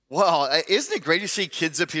Well, isn't it great to see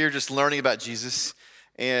kids up here just learning about Jesus?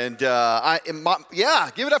 And give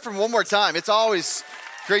it up for one more time. It's always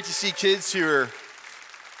great to see kids who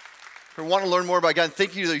want to learn more about God. And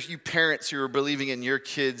thank you to you parents who are believing in your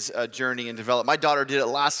kids' journey and develop. My daughter did it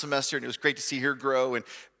last semester, and it was great to see her grow and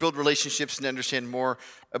build relationships and understand more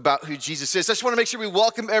about who Jesus is. I just want to make sure we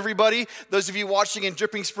welcome everybody. Those of you watching in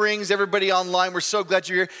Dripping Springs, everybody online, we're so glad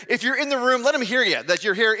you're here. If you're in the room, let them hear you, that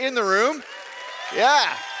you're here in the room.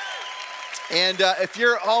 Yeah. And if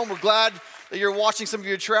you're at home, we're glad that you're watching. Some of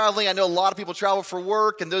you are traveling. I know a lot of people travel for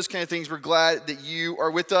work and those kind of things. We're glad that you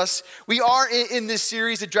are with us. We are in this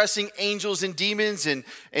series addressing angels and demons, and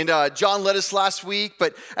John led us last week.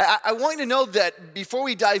 But I want you to know that before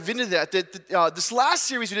we dive into that this last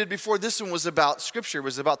series we did before this one was about Scripture,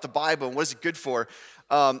 was about the Bible, and what is it good for?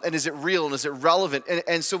 And is it real and is it relevant?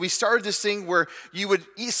 And so we started this thing where you would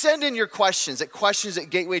send in your questions at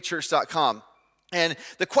questions@gatewaychurch.com. And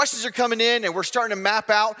the questions are coming in, and we're starting to map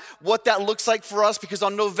out what that looks like for us, because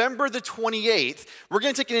on November the 28th, we're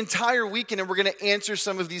going to take an entire weekend and we're going to answer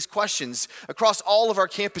some of these questions across all of our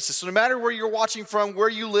campuses. So no matter where you're watching from, where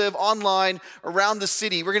you live, online, around the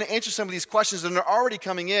city, we're going to answer some of these questions, and they're already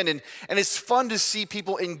coming in. And it's fun to see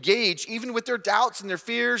people engage, even with their doubts and their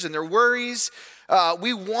fears and their worries.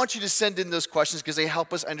 We want you to send in those questions because they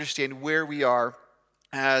help us understand where we are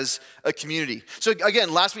as a community. So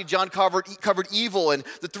again, last week John covered evil and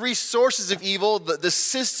the three sources of evil, the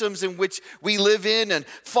systems in which we live in, and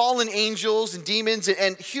fallen angels and demons,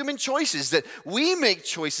 and human choices, that we make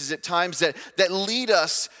choices at times that lead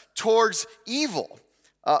us towards evil.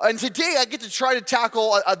 And today I get to try to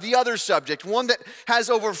tackle the other subject, one that has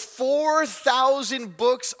over 4,000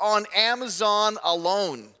 books on Amazon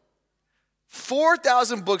alone.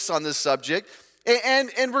 4,000 books on this subject.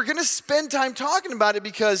 And we're going to spend time talking about it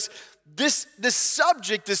because this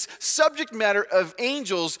subject matter of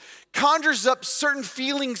angels conjures up certain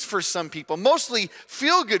feelings for some people, mostly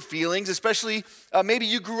feel-good feelings, especially maybe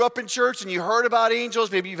you grew up in church and you heard about angels.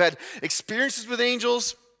 Maybe you've had experiences with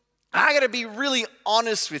angels. I got to be really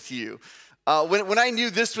honest with you. When I knew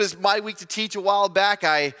this was my week to teach a while back,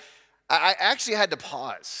 I actually had to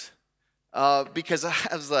pause because I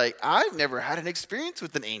was like, I've never had an experience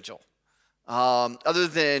with an angel. Other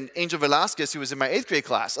than Angel Velasquez, who was in my 8th grade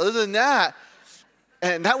class. Other than that,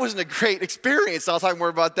 and that wasn't a great experience. I'll talk more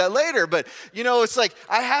about that later. But, it's like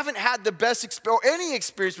I haven't had the best or any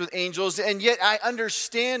experience with angels, and yet I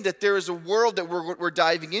understand that there is a world that we're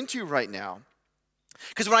diving into right now.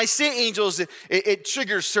 Because when I say angels, it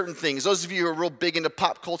triggers certain things. Those of you who are real big into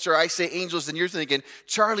pop culture, I say angels, and you're thinking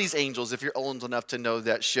Charlie's Angels, if you're old enough to know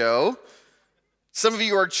that show. Some of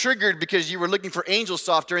you are triggered because you were looking for angel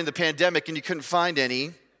stuff during the pandemic and you couldn't find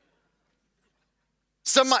any.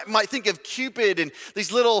 Some might think of Cupid and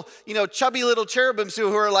these little, chubby little cherubims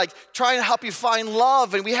who are like trying to help you find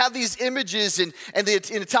love. And we have these images, and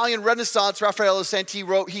in Italian Renaissance, Raffaello Santi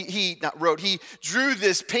he drew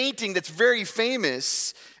this painting that's very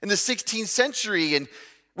famous in the 16th century. And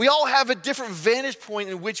we all have a different vantage point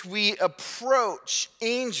in which we approach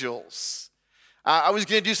angels. I was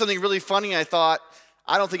going to do something really funny, and I thought,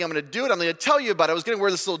 I don't think I'm going to do it. I'm going to tell you about it. I was going to wear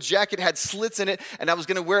this little jacket, had slits in it, and I was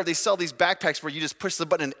going to wear it. They sell these backpacks where you just push the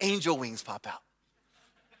button and angel wings pop out.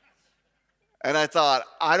 And I thought,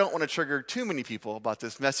 I don't want to trigger too many people about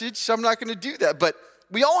this message, so I'm not going to do that. But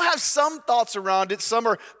we all have some thoughts around it. Some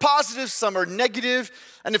are positive, some are negative.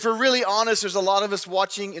 And if we're really honest, there's a lot of us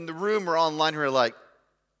watching in the room or online who are like,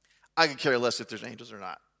 I could care less if there's angels or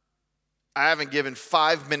not. I haven't given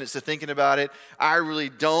 5 minutes to thinking about it. I really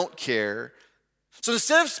don't care. So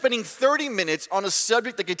instead of spending 30 minutes on a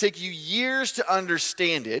subject that could take you years to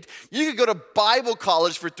understand it, you could go to Bible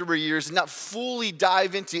college for 3 years and not fully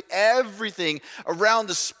dive into everything around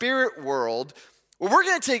the spirit world. What we're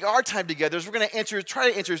going to take our time together is we're going to try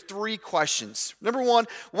to answer 3 questions. Number 1,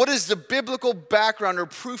 what is the biblical background or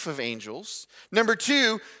proof of angels? Number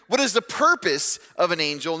 2, what is the purpose of an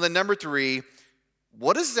angel? And then number 3,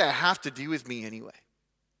 what does that have to do with me anyway?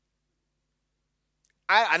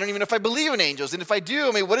 I don't even know if I believe in angels. And if I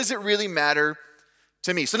do, what does it really matter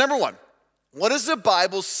to me? So number 1, what does the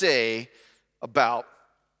Bible say about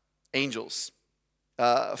angels?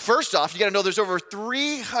 First off, you got to know there's over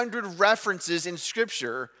 300 references in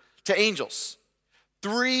Scripture to angels.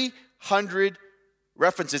 300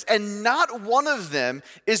 references. And not one of them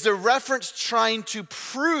is the reference trying to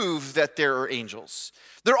prove that there are angels.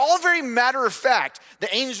 They're all very matter of fact.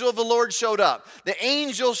 The angel of the Lord showed up. The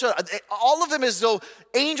angel showed up. All of them as though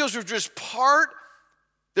angels are just part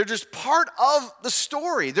of the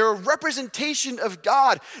story. They're a representation of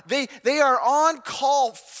God. They are on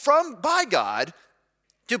call by God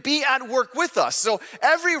to be at work with us. So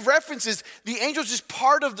every reference is the angels just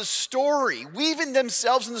part of the story, weaving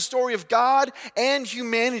themselves in the story of God and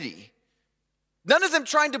humanity. None of them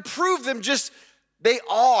trying to prove them, just they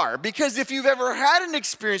are. Because if you've ever had an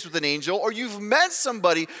experience with an angel or you've met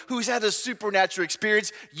somebody who's had a supernatural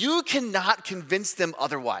experience, you cannot convince them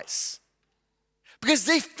otherwise. Because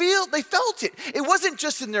they felt it. It wasn't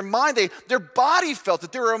just in their mind, their body felt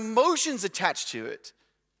it. There were emotions attached to it.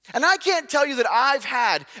 And I can't tell you that I've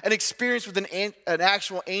had an experience with an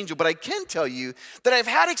actual angel, but I can tell you that I've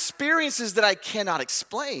had experiences that I cannot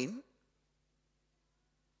explain.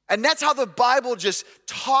 And that's how the Bible just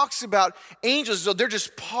talks about angels. So they're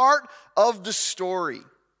just part of the story.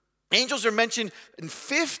 Angels are mentioned in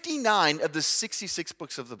 59 of the 66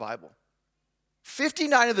 books of the Bible.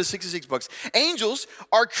 59 of the 66 books. Angels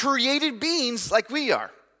are created beings like we are.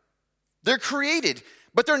 They're created,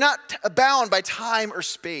 but they're not bound by time or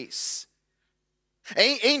space.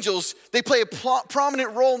 Angels, they play a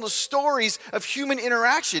prominent role in the stories of human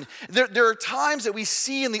interaction. There are times that we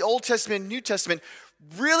see in the Old Testament and New Testament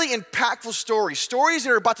really impactful stories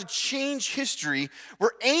that are about to change history,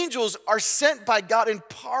 where angels are sent by God in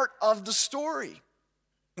part of the story.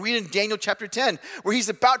 We read in Daniel chapter 10, where he's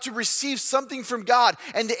about to receive something from God,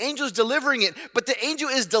 and the angel is delivering it, but the angel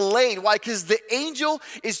is delayed. Why? Because the angel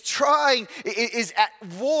is at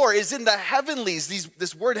war, is in the heavenlies.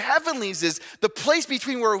 This word heavenlies is the place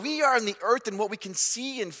between where we are and the earth and what we can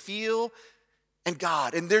see and feel and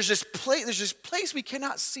God. And there's this place we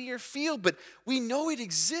cannot see or feel, but we know it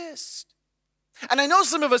exists. And I know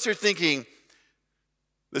some of us are thinking,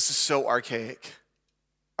 this is so archaic.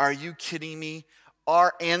 Are you kidding me?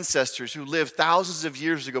 Our ancestors who lived thousands of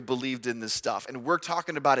years ago believed in this stuff, and we're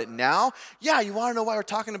talking about it now? Yeah, you want to know why we're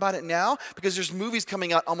talking about it now? Because there's movies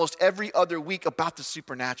coming out almost every other week about the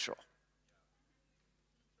supernatural.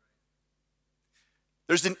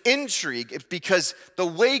 There's an intrigue because the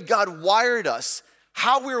way God wired us,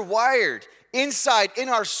 how we're wired inside in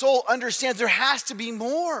our soul, understands there has to be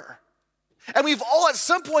more. And we've all at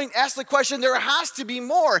some point asked the question, there has to be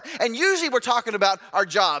more. And usually we're talking about our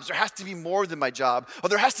jobs. There has to be more than my job. Or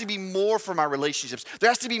there has to be more for my relationships. There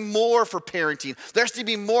has to be more for parenting. There has to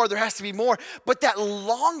be more. There has to be more. But that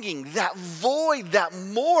longing, that void, that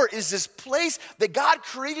more is this place that God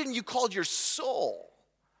created and you called your soul.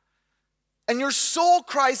 And your soul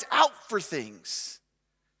cries out for things.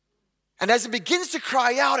 And as it begins to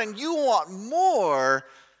cry out and you want more,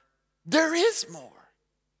 there is more.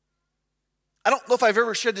 I don't know if I've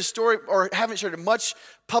ever shared this story or haven't shared it much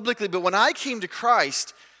publicly, but when I came to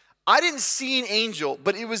Christ, I didn't see an angel,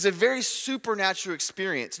 but it was a very supernatural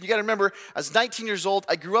experience. And you got to remember, I was 19 years old.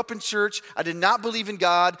 I grew up in church. I did not believe in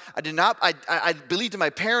God. I believed in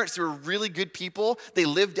my parents. They were really good people. They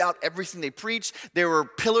lived out everything they preached. They were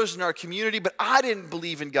pillars in our community, but I didn't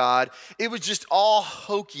believe in God. It was just all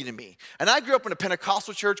hokey to me. And I grew up in a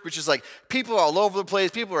Pentecostal church, which is like people all over the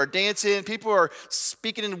place. People are dancing. People are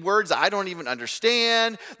speaking in words I don't even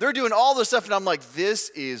understand. They're doing all this stuff, and I'm like, this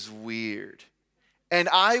is weird. And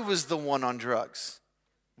I was the one on drugs.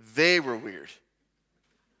 They were weird.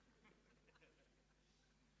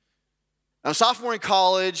 I'm a sophomore in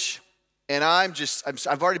college, and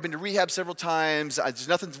I've already been to rehab several times.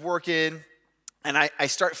 Nothing's working. And I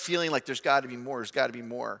start feeling like there's got to be more. There's got to be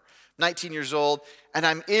more. 19 years old, and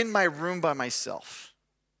I'm in my room by myself.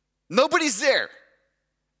 Nobody's there.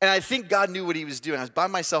 And I think God knew what he was doing. I was by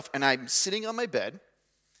myself, and I'm sitting on my bed.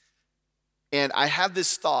 And I have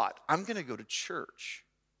this thought, I'm going to go to church.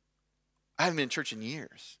 I haven't been in church in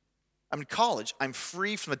years. I'm in college. I'm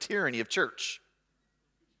free from the tyranny of church.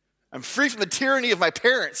 I'm free from the tyranny of my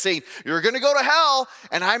parents saying, you're going to go to hell.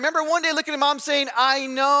 And I remember one day looking at mom saying, I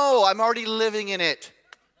know, I'm already living in it.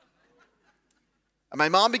 And my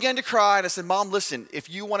mom began to cry, and I said, Mom, listen, if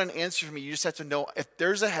you want an answer from me, you just have to know if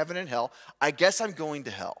there's a heaven and hell, I guess I'm going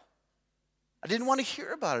to hell. I didn't want to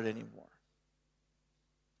hear about it anymore.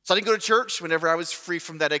 So I didn't go to church whenever I was free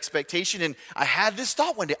from that expectation. And I had this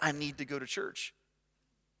thought one day, I need to go to church.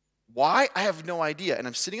 Why? I have no idea. And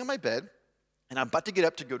I'm sitting on my bed, and I'm about to get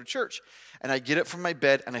up to go to church. And I get up from my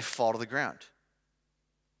bed, and I fall to the ground.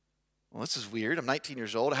 Well, this is weird. I'm 19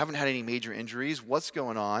 years old. I haven't had any major injuries. What's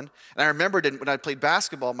going on? And I remembered when I played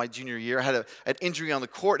basketball my junior year, I had an injury on the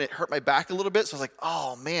court, and it hurt my back a little bit. So I was like,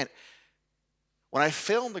 oh, man. When I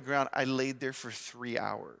fell on the ground, I laid there for 3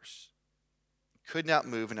 hours. Could not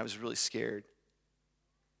move, and I was really scared.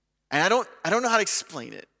 And I don't know how to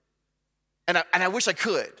explain it. And I wish I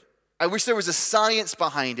could. I wish there was a science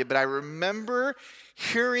behind it, but I remember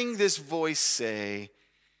hearing this voice say,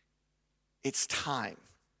 it's time.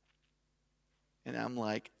 And I'm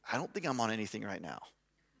like, I don't think I'm on anything right now.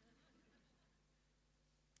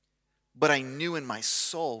 but I knew in my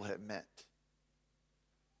soul what it meant.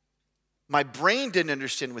 My brain didn't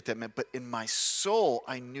understand what that meant, but in my soul,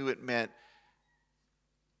 I knew it meant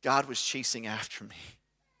God was chasing after me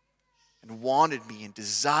and wanted me and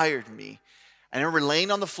desired me. I remember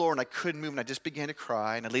laying on the floor and I couldn't move and I just began to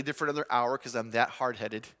cry. And I laid there for another hour because I'm that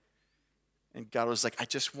hard-headed. And God was like, I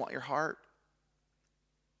just want your heart.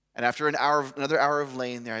 And after another hour of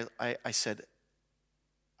laying there, I said,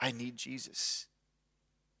 I need Jesus.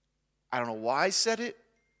 I don't know why I said it.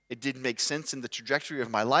 It didn't make sense in the trajectory of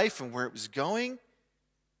my life and where it was going.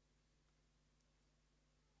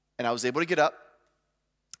 And I was able to get up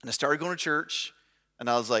and I started going to church. And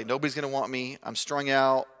I was like, nobody's going to want me. I'm strung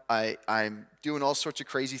out. I'm doing all sorts of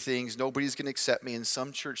crazy things. Nobody's going to accept me. And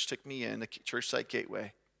some church took me in, a church site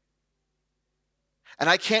Gateway. And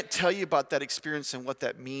I can't tell you about that experience and what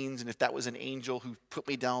that means and if that was an angel who put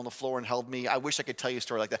me down on the floor and held me. I wish I could tell you a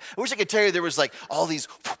story like that. I wish I could tell you there was like all these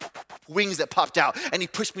wings that popped out and he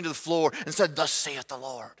pushed me to the floor and said, thus saith the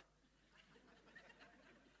Lord.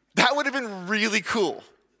 That would have been really cool.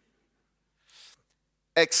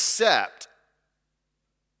 Except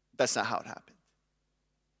that's not how it happened.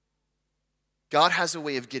 God has a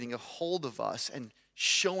way of getting a hold of us and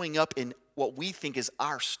showing up in what we think is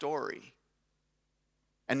our story.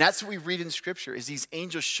 And that's what we read in Scripture, is these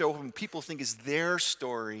angels show up and people think is their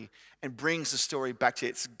story and brings the story back to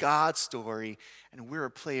it's God's story, and we're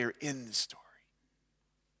a player in the story.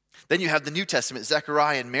 Then you have the New Testament,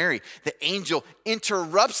 Zechariah and Mary. The angel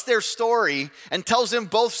interrupts their story and tells them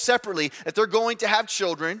both separately that they're going to have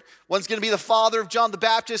children. One's going to be the father of John the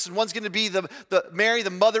Baptist, and one's going to be the Mary, the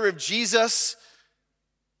mother of Jesus.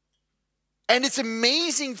 And it's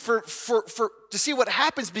amazing to see what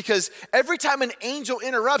happens, because every time an angel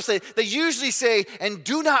interrupts, they usually say, and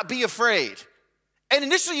do not be afraid. And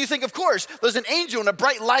initially you think, of course, there's an angel and a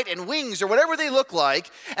bright light and wings or whatever they look like.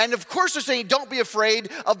 And of course they're saying, don't be afraid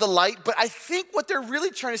of the light. But I think what they're really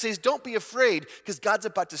trying to say is don't be afraid, because God's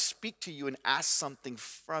about to speak to you and ask something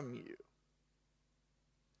from you.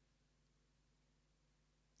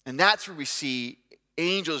 And that's where we see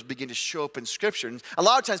angels begin to show up in Scripture. And a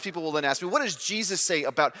lot of times people will then ask me, what does Jesus say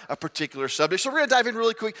about a particular subject? So we're going to dive in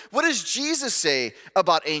really quick. What does Jesus say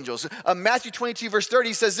about angels? Matthew 22, verse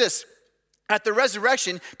 30 says this: at the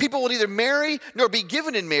resurrection, people will neither marry nor be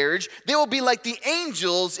given in marriage. They will be like the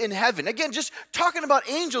angels in heaven. Again, just talking about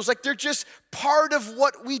angels like they're just part of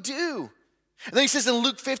what we do. And then he says in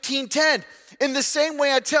Luke 15:10, in the same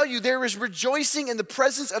way I tell you, there is rejoicing in the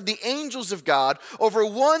presence of the angels of God over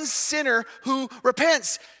one sinner who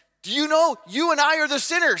repents. Do you know you and I are the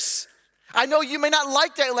sinners? I know you may not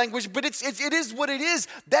like that language, but it is what it is.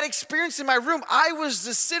 That experience in my room, I was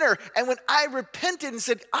the sinner. And when I repented and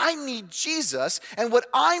said, I need Jesus, and what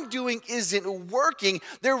I'm doing isn't working,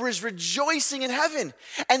 there was rejoicing in heaven.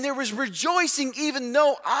 And there was rejoicing even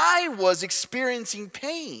though I was experiencing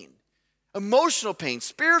pain. Emotional pain,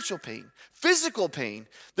 spiritual pain, physical pain.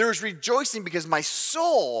 There was rejoicing because my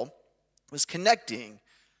soul was connecting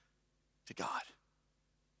to God.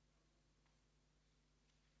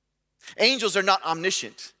 Angels are not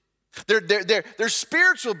omniscient. They're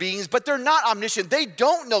spiritual beings, but they're not omniscient. They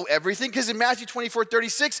don't know everything, because in Matthew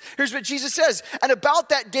 24:36, here's what Jesus says. And about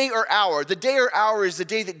that day or hour, the day or hour is the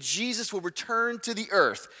day that Jesus will return to the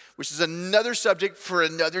earth, which is another subject for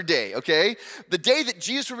another day, okay? The day that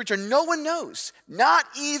Jesus will return, no one knows, not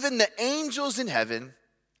even the angels in heaven,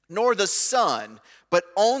 nor the Son, but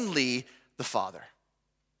only the Father.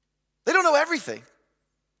 They don't know everything.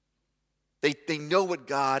 They know what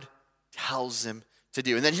God tells them to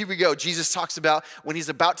do. And then here we go. Jesus talks about when he's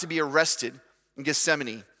about to be arrested in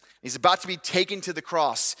Gethsemane. He's about to be taken to the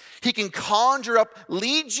cross. He can conjure up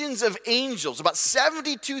legions of angels, about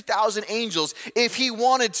 72,000 angels, if he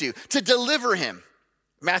wanted to deliver him.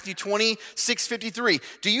 Matthew 26:53.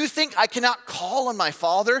 Do you think I cannot call on my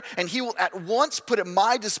Father, and he will at once put at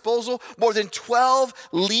my disposal more than 12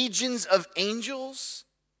 legions of angels?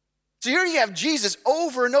 So here you have Jesus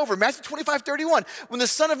over and over. Matthew 25:31. When the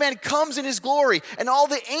Son of Man comes in his glory and all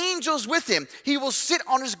the angels with him, he will sit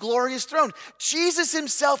on his glorious throne. Jesus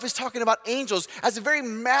himself is talking about angels as a very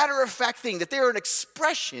matter-of-fact thing, that they are an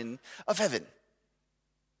expression of heaven.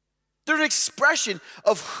 They're an expression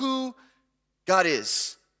of who God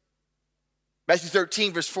is. Matthew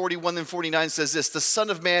 13, verse 41 and 49 says this: the Son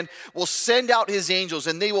of Man will send out his angels,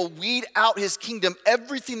 and they will weed out his kingdom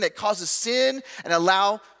everything that causes sin and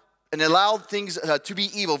allow things to be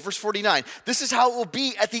evil. Verse 49, this is how it will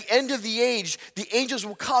be at the end of the age. The angels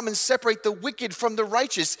will come and separate the wicked from the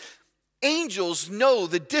righteous. Angels know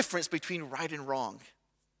the difference between right and wrong.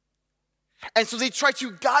 And so they try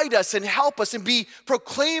to guide us and help us and be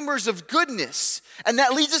proclaimers of goodness. And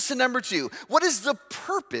that leads us to number 2. What is the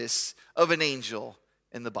purpose of an angel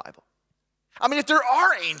in the Bible? I mean, if there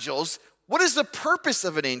are angels, what is the purpose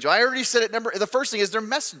of an angel? I already said it. The first thing is they're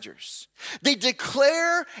messengers. They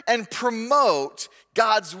declare and promote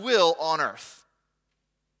God's will on earth.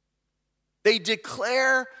 They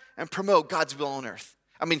declare and promote God's will on earth.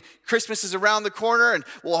 I mean, Christmas is around the corner, and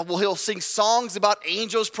he'll sing songs about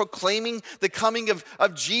angels proclaiming the coming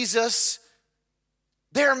of Jesus.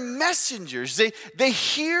 They're messengers. They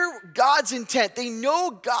hear God's intent. They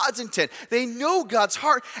know God's intent. They know God's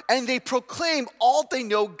heart, and they proclaim all they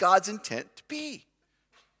know God's intent to be.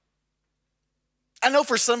 I know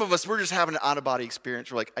for some of us, we're just having an out-of-body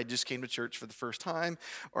experience. We're like, I just came to church for the first time,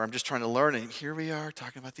 or I'm just trying to learn, and here we are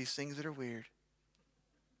talking about these things that are weird.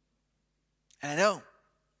 And I know.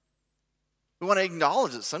 We want to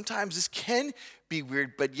acknowledge that sometimes this can be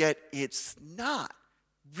weird, but yet it's not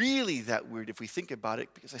really that weird if we think about it,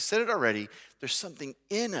 because I said it already, there's something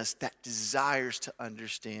in us that desires to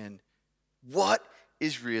understand what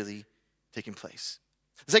is really taking place.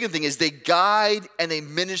 The second thing is they guide and they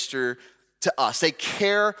minister to us. They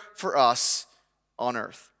care for us on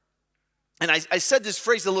earth. And I said this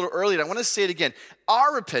phrase a little earlier, and I want to say it again.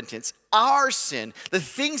 Our repentance, our sin, the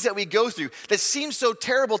things that we go through that seem so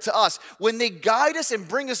terrible to us, when they guide us and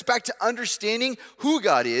bring us back to understanding who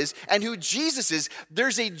God is and who Jesus is,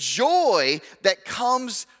 there's a joy that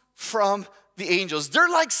comes from the angels. They're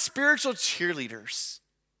like spiritual cheerleaders.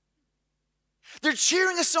 They're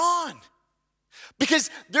cheering us on because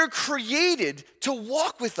they're created to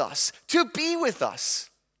walk with us, to be with us.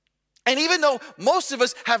 And even though most of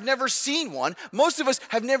us have never seen one, most of us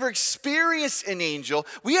have never experienced an angel,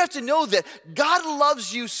 we have to know that God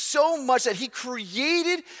loves you so much that he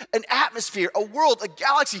created an atmosphere, a world, a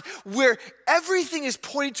galaxy where everything is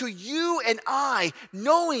pointing to you and I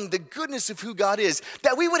knowing the goodness of who God is,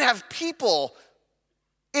 that we would have people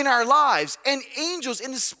in our lives and angels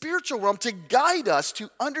in the spiritual realm to guide us to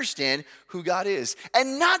understand who God is.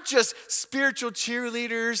 And not just spiritual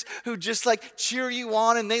cheerleaders who just like cheer you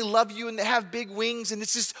on and they love you and they have big wings and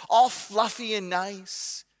it's just all fluffy and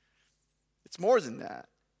nice. It's more than that.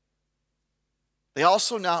 They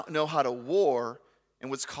also now know how to war in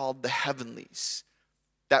what's called the heavenlies.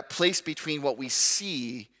 That place between what we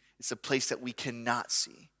see is a place that we cannot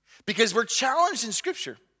see. Because we're challenged in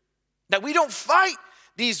Scripture that we don't fight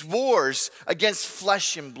these wars against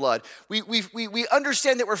flesh and blood. We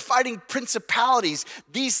understand that we're fighting principalities,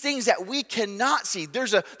 these things that we cannot see.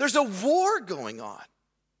 There's a war going on.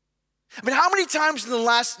 I mean, how many times in the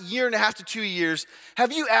last year and a half to 2 years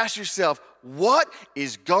have you asked yourself, what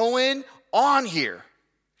is going on here?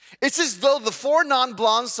 It's as though the 4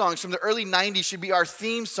 Non-Blondes songs from the early 90s should be our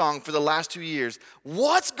theme song for the last 2 years.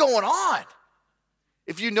 What's going on?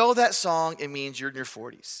 If you know that song, it means you're in your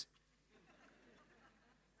 40s.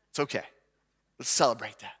 It's okay. Let's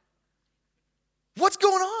celebrate that. What's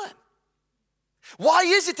going on? Why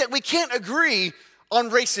is it that we can't agree on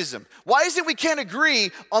racism? Why is it we can't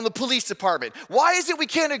agree on the police department? Why is it we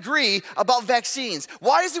can't agree about vaccines?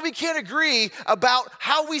 Why is it we can't agree about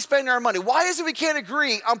how we spend our money? Why is it we can't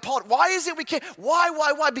agree on politics? Why is it we can't?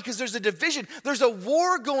 Why? Because there's a division. There's a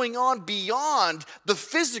war going on beyond the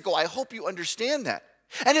physical. I hope you understand that.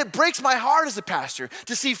 And it breaks my heart as a pastor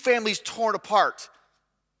to see families torn apart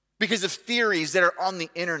because of theories that are on the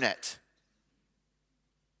internet.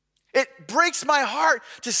 It breaks my heart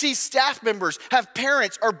to see staff members have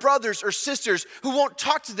parents or brothers or sisters who won't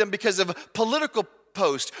talk to them because of a political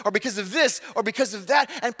post or because of this or because of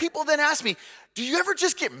that. And people then ask me, do you ever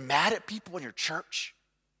just get mad at people in your church?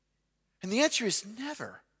 And the answer is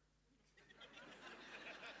never.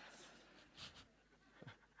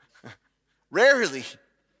 Rarely.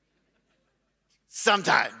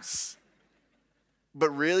 Sometimes. But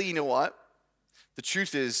really, you know what? The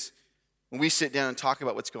truth is, when we sit down and talk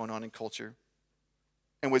about what's going on in culture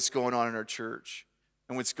and what's going on in our church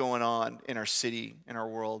and what's going on in our city, in our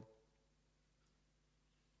world,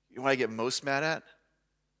 you know what I get most mad at?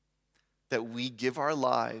 That we give our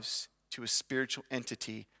lives to a spiritual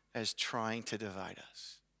entity that is trying to divide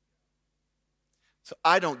us. So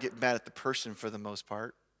I don't get mad at the person for the most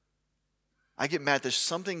part. I get mad there's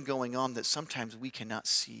something going on that sometimes we cannot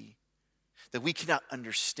see, that we cannot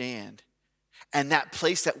understand. And that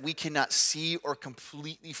place that we cannot see or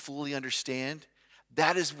completely fully understand,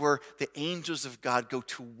 that is where the angels of God go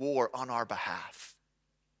to war on our behalf.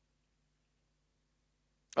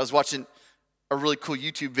 I was watching a really cool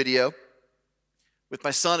YouTube video with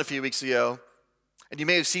my son a few weeks ago. And you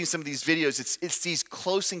may have seen some of these videos. It's these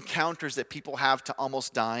close encounters that people have to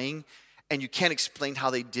almost dying. and you can't explain how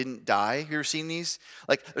they didn't die. Have you ever seen these?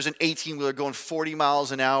 Like there's an 18-wheeler going 40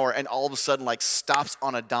 miles an hour and all of a sudden like stops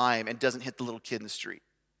on a dime and doesn't hit the little kid in the street.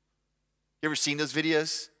 You ever seen those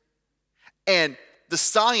videos? And the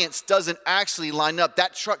science doesn't actually line up.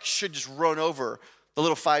 That truck should just run over the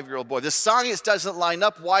little 5-year-old boy. The science doesn't line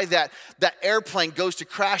up why that airplane goes to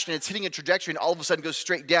crash and it's hitting a trajectory and all of a sudden goes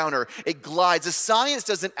straight down or it glides. The science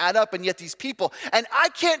doesn't add up, and yet these people, and I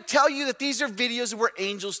can't tell you that these are videos where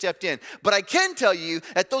angels stepped in, but I can tell you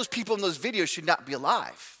that those people in those videos should not be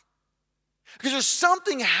alive. Because there's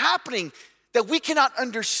something happening that we cannot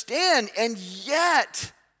understand, and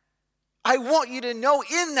yet I want you to know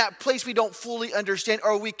in that place we don't fully understand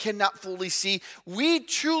or we cannot fully see, we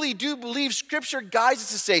truly do believe Scripture guides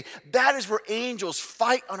us to say that is where angels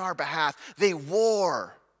fight on our behalf. They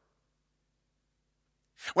war.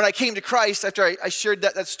 When I came to Christ, after I shared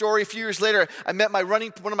that story, a few years later, I met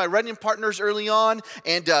one of my running partners early on,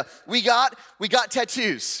 and we got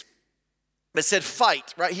tattoos that said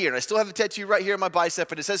fight right here. And I still have the tattoo right here on my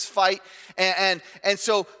bicep, and it says fight. And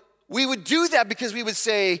so we would do that because we would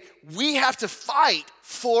say, we have to fight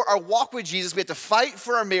for our walk with Jesus. We have to fight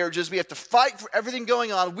for our marriages. We have to fight for everything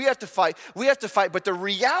going on. We have to fight. But the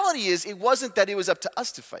reality is, it wasn't that it was up to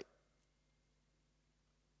us to fight.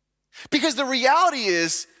 Because the reality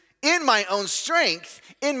is, in my own strength,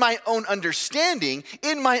 in my own understanding,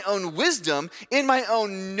 in my own wisdom, in my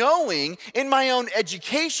own knowing, in my own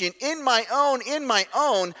education, in my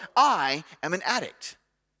own, I am an addict.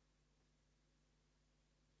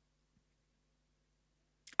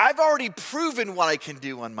 I've already proven what I can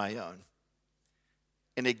do on my own,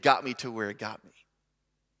 and it got me to where it got me.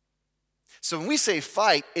 So when we say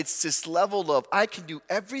fight, it's this level of I can do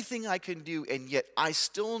everything I can do, and yet I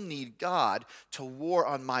still need God to war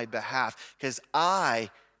on my behalf because I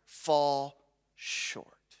fall short.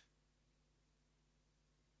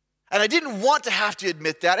 And I didn't want to have to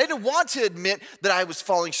admit that. I didn't want to admit that I was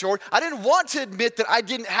falling short. I didn't want to admit that I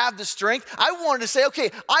didn't have the strength. I wanted to say, okay,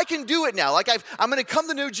 I can do it now. Like I'm going to come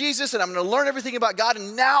to know Jesus and I'm going to learn everything about God,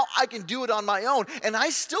 and now I can do it on my own. And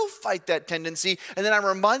I still fight that tendency. And then I'm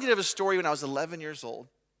reminded of a story when I was 11 years old.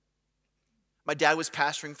 My dad was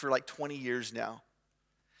pastoring for like 20 years now.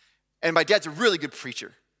 And my dad's a really good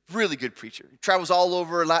preacher. Really good preacher. He travels all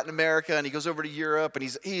over Latin America, and he goes over to Europe, and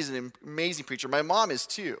he's an amazing preacher. My mom is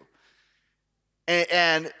too.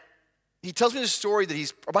 And he tells me the story that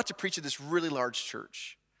he's about to preach at this really large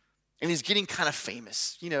church. And he's getting kind of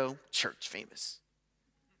famous, church famous.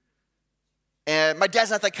 And my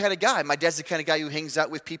dad's not that kind of guy. My dad's the kind of guy who hangs out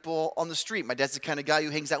with people on the street. My dad's the kind of guy who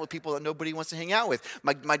hangs out with people that nobody wants to hang out with.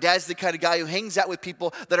 My dad's the kind of guy who hangs out with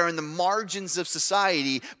people that are in the margins of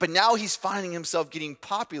society, but now he's finding himself getting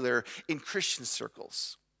popular in Christian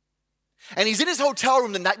circles. And he's in his hotel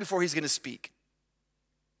room the night before he's going to speak.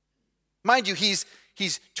 Mind you, he's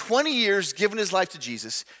 20 years given his life to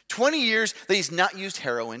Jesus, 20 years that he's not used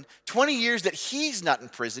heroin, 20 years that he's not in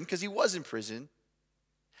prison because he was in prison.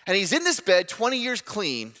 And he's in this bed, 20 years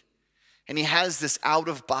clean, and he has this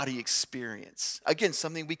out-of-body experience. Again,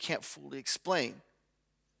 something we can't fully explain.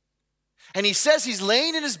 And he says he's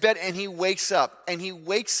laying in his bed and he wakes up and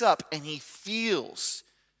he feels.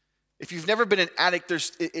 If you've never been an addict,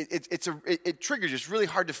 it triggers you. It's really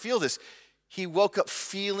hard to feel this. He woke up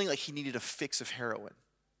feeling like he needed a fix of heroin.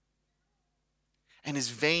 And his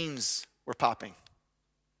veins were popping.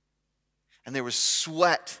 And there was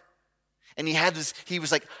sweat. And he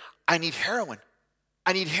was like, I need heroin.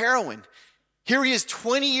 I need heroin. Here he is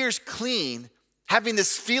 20 years clean, having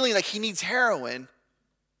this feeling like he needs heroin.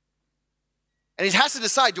 And he has to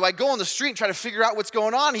decide, do I go on the street and try to figure out what's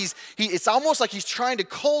going on? It's almost like he's trying to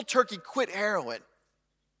cold turkey quit heroin.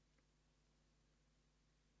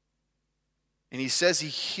 And he says he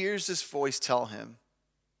hears this voice tell him,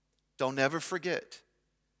 don't ever forget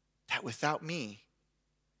that without me,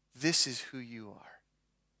 this is who you are.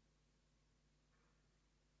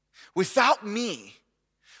 Without me,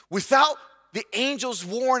 without the angels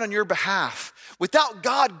warring on your behalf, without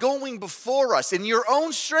God going before us in your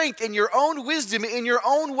own strength, in your own wisdom, in your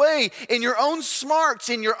own way, in your own smarts,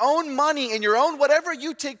 in your own money, in your own whatever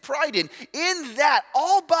you take pride in that,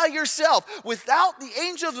 all by yourself, without the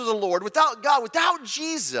angels of the Lord, without God, without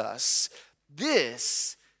Jesus,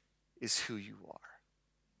 this is who you are.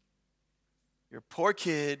 You're a poor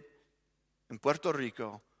kid in Puerto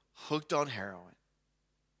Rico, hooked on heroin,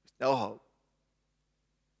 with no hope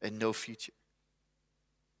and no future.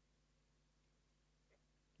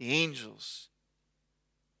 The angels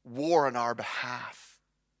war on our behalf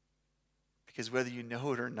because whether you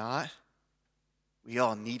know it or not, we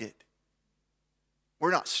all need it. We're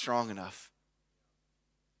not strong enough.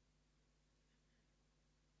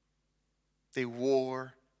 They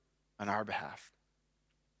war on our behalf.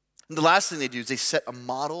 And the last thing they do is they set a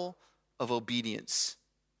model of obedience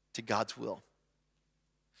to God's will.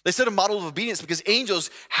 They set a model of obedience because angels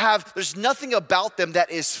there's nothing about them that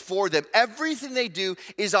is for them. Everything they do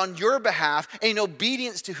is on your behalf and in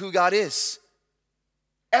obedience to who God is.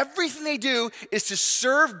 Everything they do is to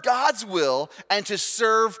serve God's will and to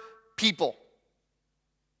serve people.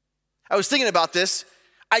 I was thinking about this.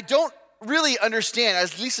 I don't really understand,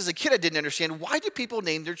 at least as a kid I didn't understand, why do people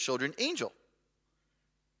name their children Angel?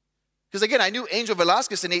 Because again, I knew Angel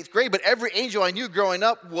Velasquez in 8th grade, but every angel I knew growing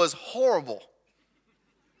up was horrible.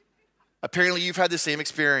 Apparently you've had the same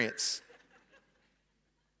experience.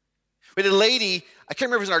 We had a lady, I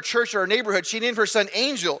can't remember if it was in our church or our neighborhood, she named her son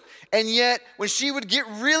Angel, and yet when she would get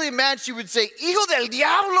really mad, she would say, Hijo del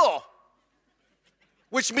Diablo,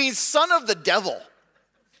 which means son of the devil.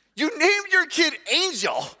 You named your kid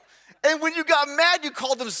Angel, and when you got mad, you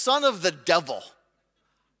called him son of the devil.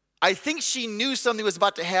 I think she knew something was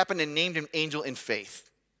about to happen and named him Angel in faith.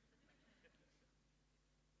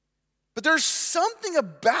 But there's something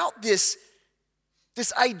about this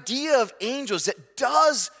idea of angels that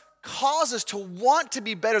does cause us to want to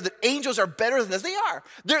be better, that angels are better than us. They are.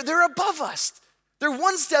 They're above us. They're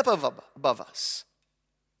one step above us.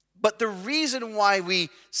 But the reason why we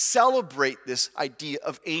celebrate this idea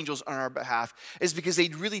of angels on our behalf is because they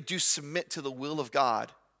really do submit to the will of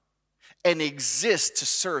God and exist to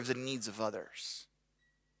serve the needs of others.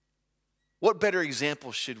 What better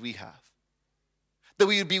example should we have? That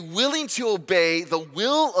we would be willing to obey the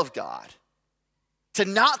will of God, to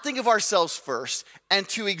not think of ourselves first, and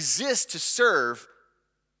to exist to serve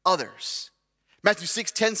others. Matthew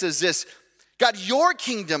 6:10 says this, God, your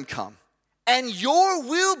kingdom come, and your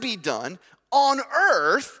will be done on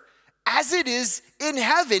earth as it is in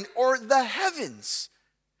heaven, or the heavens.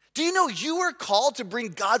 Do you know you are called to bring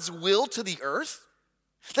God's will to the earth?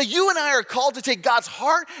 That you and I are called to take God's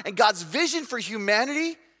heart and God's vision for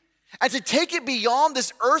humanity and to take it beyond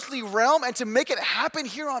this earthly realm and to make it happen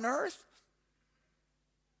here on earth?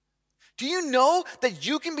 Do you know that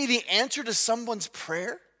you can be the answer to someone's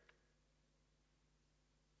prayer?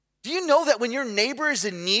 Do you know that when your neighbor is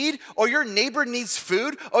in need, or your neighbor needs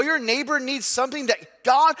food, or your neighbor needs something, that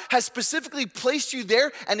God has specifically placed you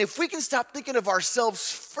there? And if we can stop thinking of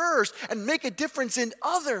ourselves first and make a difference in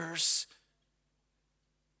others,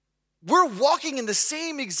 we're walking in the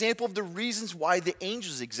same example of the reasons why the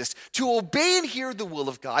angels exist, to obey and hear the will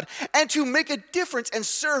of God and to make a difference and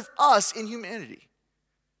serve us in humanity.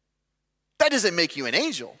 That doesn't make you an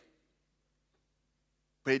angel,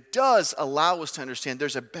 but it does allow us to understand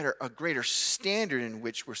there's a greater standard in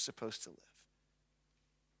which we're supposed to live.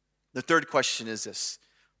 The third question is this: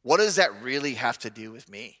 what does that really have to do with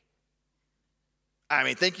me? I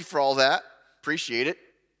mean, thank you for all that. Appreciate it.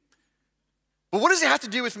 But what does it have to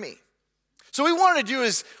do with me? So what we wanted to do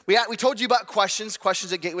is, we told you about questions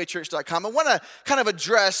at gatewaychurch.com. I want to kind of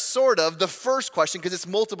address sort of the first question, because it's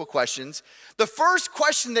multiple questions. The first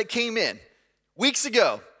question that came in weeks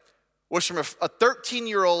ago was from a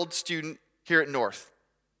 13-year-old student here at North.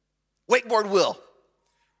 Wakeboard Will.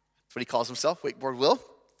 That's what he calls himself, Wakeboard Will.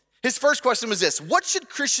 His first question was this: what should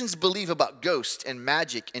Christians believe about ghosts and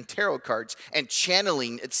magic and tarot cards and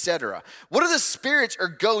channeling, etc.? What are the spirits or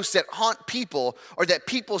ghosts that haunt people or that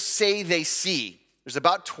people say they see? There's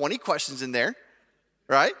about 20 questions in there,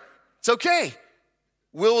 right? It's okay.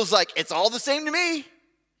 Will was like, it's all the same to me.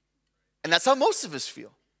 And that's how most of us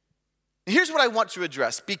feel. Here's what I want to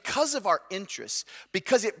address. Because of our interests,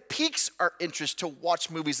 because it piques our interest to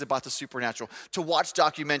watch movies about the supernatural, to watch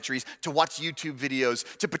documentaries, to watch YouTube videos,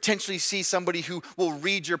 to potentially see somebody who will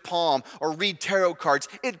read your palm or read tarot cards,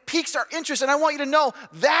 it piques our interest, and I want you to know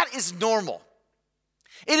that is normal.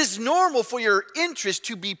 It is normal for your interest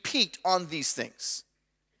to be piqued on these things.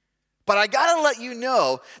 But I gotta let you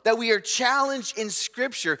know that we are challenged in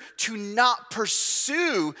Scripture to not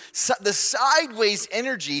pursue the sideways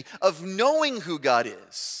energy of knowing who God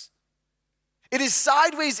is. It is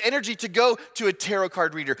sideways energy to go to a tarot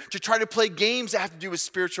card reader, to try to play games that have to do with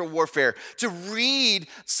spiritual warfare, to read,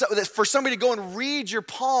 for somebody to go and read your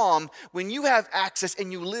palm when you have access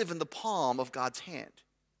and you live in the palm of God's hand.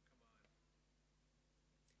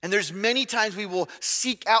 And there's many times we will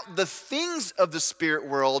seek out the things of the spirit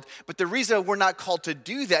world, but the reason we're not called to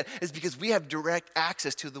do that is because we have direct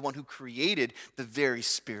access to the one who created the very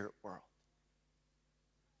spirit world.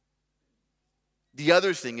 The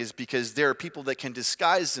other thing is because there are people that can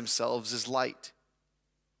disguise themselves as light.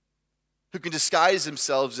 who can disguise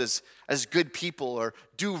themselves as good people or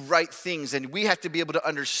do right things. And we have to be able to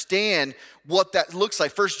understand what that looks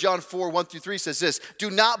like. 1 John 4, 1-3 says this, do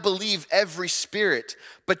not believe every spirit,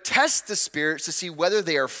 but test the spirits to see whether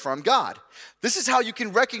they are from God. This is how you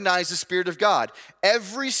can recognize the Spirit of God.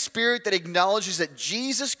 Every spirit that acknowledges that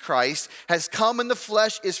Jesus Christ has come in the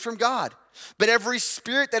flesh is from God. But every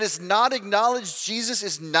spirit that has not acknowledged Jesus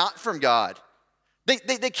is not from God. They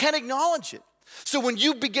can't acknowledge it. So when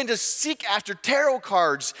you begin to seek after tarot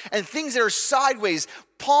cards and things that are sideways,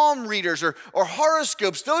 palm readers or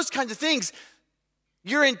horoscopes, those kinds of things,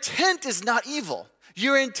 your intent is not evil.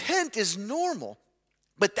 Your intent is normal.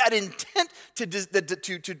 But that intent to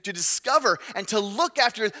discover and to look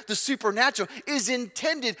after the supernatural is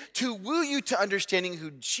intended to woo you to understanding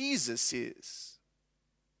who Jesus is.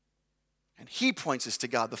 And he points us to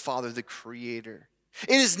God the Father, the Creator.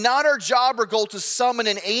 It is not our job or goal to summon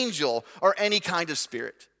an angel or any kind of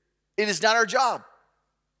spirit. It is not our job.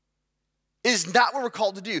 It is not what we're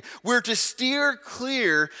called to do. We're to steer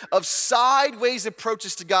clear of sideways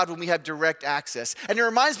approaches to God when we have direct access. And it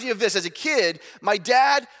reminds me of this. As a kid, my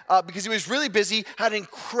dad, because he was really busy, had an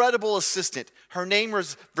incredible assistant. Her name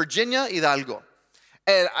was Virginia Hidalgo.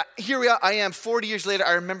 And here I am, 40 years later,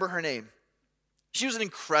 I remember her name. She was an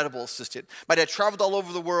incredible assistant. My dad traveled all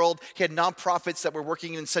over the world. He had nonprofits that were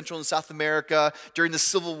working in Central and South America during the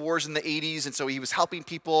civil wars in the 80s. And so he was helping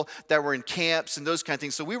people that were in camps and those kind of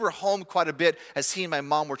things. So we were home quite a bit as he and my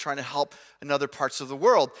mom were trying to help in other parts of the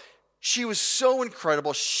world. She was so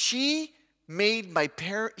incredible. She made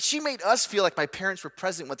us feel like my parents were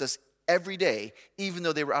present with us every day, even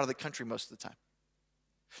though they were out of the country most of the time.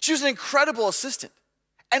 She was an incredible assistant,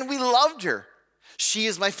 and we loved her. She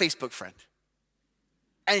is my Facebook friend.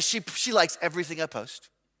 And she likes everything I post.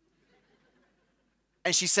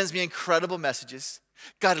 And she sends me incredible messages.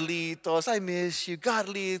 Carlitos, I miss you.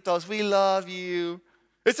 Carlitos, we love you.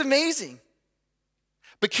 It's amazing.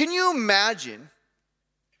 But can you imagine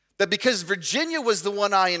that because Virginia was the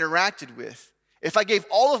one I interacted with, if I gave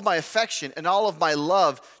all of my affection and all of my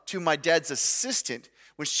love to my dad's assistant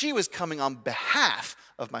when she was coming on behalf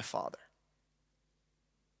of my father?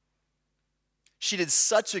 She did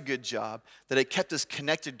such a good job that it kept us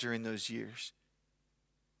connected during those years.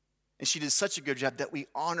 And she did such a good job that we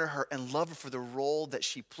honor her and love her for the role that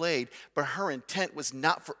she played. But her intent was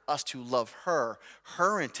not for us to love her.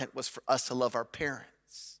 Her intent was for us to love our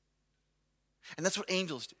parents. And that's what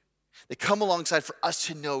angels do. They come alongside for us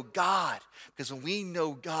to know God. Because when we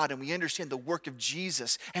know God and we understand the work of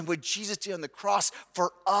Jesus and what Jesus did on the cross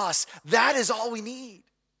for us, that is all we need.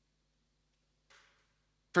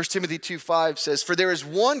 1 Timothy 2:5 says, for there is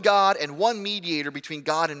one God and one mediator between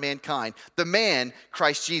God and mankind, the man,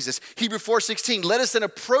 Christ Jesus. Hebrew 4:16, let us then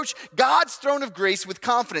approach God's throne of grace with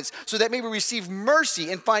confidence so that may we receive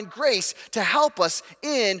mercy and find grace to help us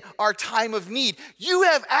in our time of need. You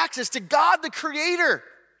have access to God the Creator.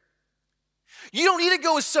 You don't need to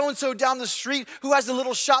go with so-and-so down the street who has a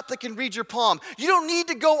little shop that can read your palm. You don't need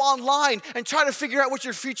to go online and try to figure out what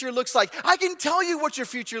your future looks like. I can tell you what your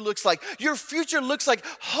future looks like. Your future looks like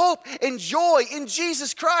hope and joy in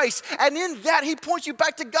Jesus Christ. And in that, he points you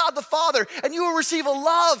back to God the Father. And you will receive a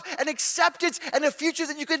love and acceptance and a future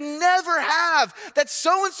that you could never have, that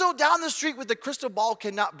so-and-so down the street with the crystal ball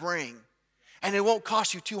cannot bring. And it won't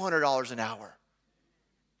cost you $200 an hour.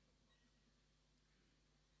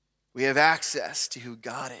 We have access to who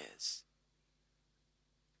God is.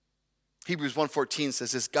 Hebrews 1:14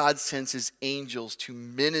 says this, God sends his angels to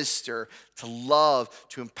minister, to love,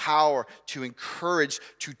 to empower, to encourage,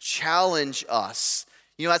 to challenge us.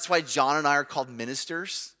 You know, that's why John and I are called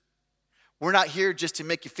ministers. We're not here just to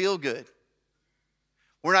make you feel good.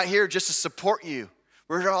 We're not here just to support you.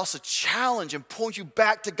 We're here to also challenge and point you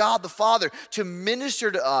back to God the Father, to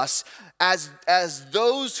minister to us as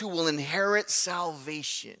those who will inherit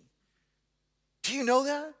salvation. Do you know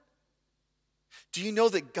that? Do you know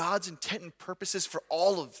that God's intent and purposes for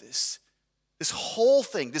all of this whole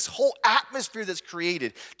thing, this whole atmosphere that's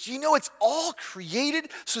created, do you know it's all created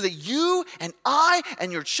so that you and I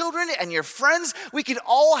and your children and your friends, we can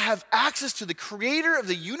all have access to the Creator of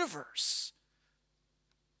the universe?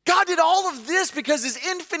 God did all of this because his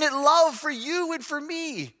infinite love for you and for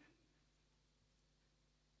me.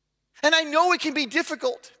 And I know it can be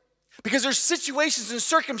difficult, because there's situations and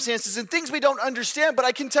circumstances and things we don't understand. But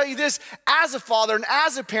I can tell you this, as a father and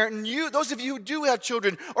as a parent, and you, those of you who do have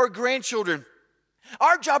children or grandchildren,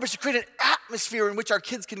 our job is to create an atmosphere in which our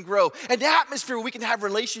kids can grow, an atmosphere where we can have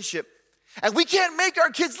relationship. And we can't make our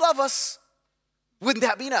kids love us. Wouldn't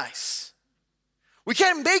that be nice? We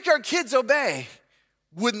can't make our kids obey.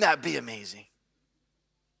 Wouldn't that be amazing?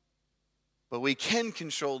 but we can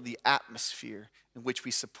control the atmosphere in which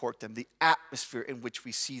we support them, the atmosphere in which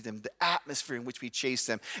we see them, the atmosphere in which we chase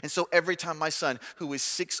them. And so every time my son, who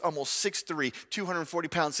is almost 6'3", 240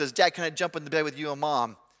 pounds, says, "Dad, can I jump in the bed with you and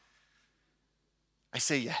Mom?" I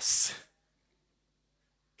say yes.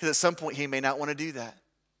 Because at some point he may not want to do that.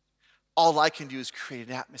 All I can do is create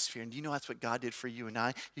an atmosphere. And do you know that's what God did for you and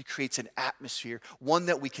I? He creates an atmosphere, one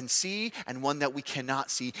that we can see and one that we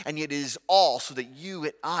cannot see. And yet it is all so that you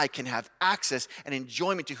and I can have access and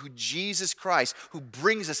enjoyment to who Jesus Christ, who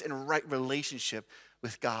brings us in a right relationship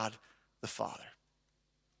with God the Father.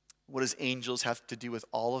 What does angels have to do with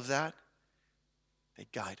all of that? They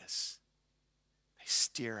guide us. They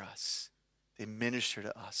steer us. They minister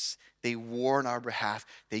to us. They war on our behalf.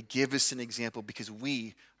 They give us an example because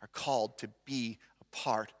we are called to be a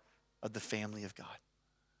part of the family of God.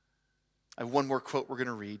 I have one more quote we're going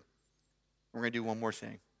to read. We're going to do one more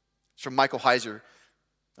thing. It's from Michael Heiser,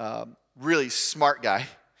 really smart guy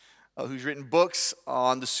who's written books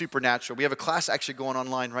on the supernatural. We have a class actually going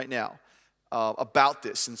online right now about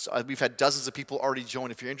this. And so we've had dozens of people already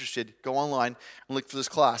join. If you're interested, go online and look for this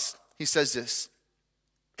class. He says this: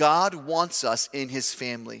 God wants us in his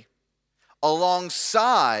family,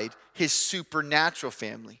 alongside his supernatural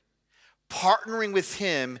family, partnering with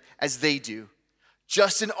him as they do,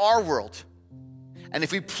 just in our world. And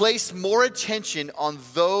if we place more attention on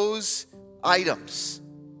those items,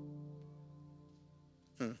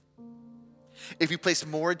 if we place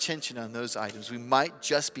more attention on those items, we might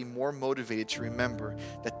just be more motivated to remember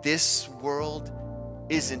that this world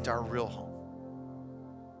isn't our real home.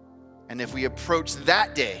 And if we approach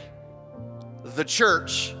that day, the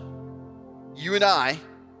church, you and I,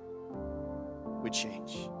 would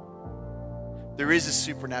change. There is a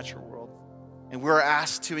supernatural world, and we're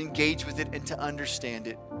asked to engage with it and to understand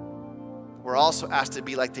it. We're also asked to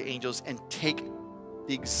be like the angels and take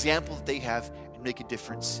the example that they have and make a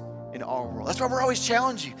difference in our world. That's why we're always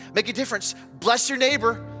challenging you. Make a difference. Bless your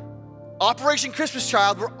neighbor. Operation Christmas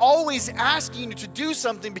Child, we're always asking you to do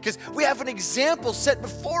something because we have an example set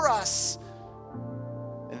before us.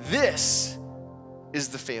 And this is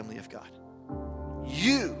the family of God.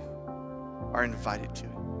 You are invited to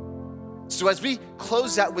it. So as we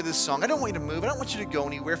close out with this song, I don't want you to move. I don't want you to go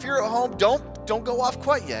anywhere. If you're at home, don't go off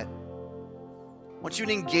quite yet. I want you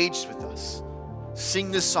to engage with us.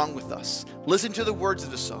 Sing this song with us. Listen to the words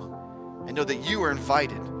of the song and know that you are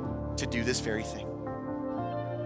invited to do this very thing.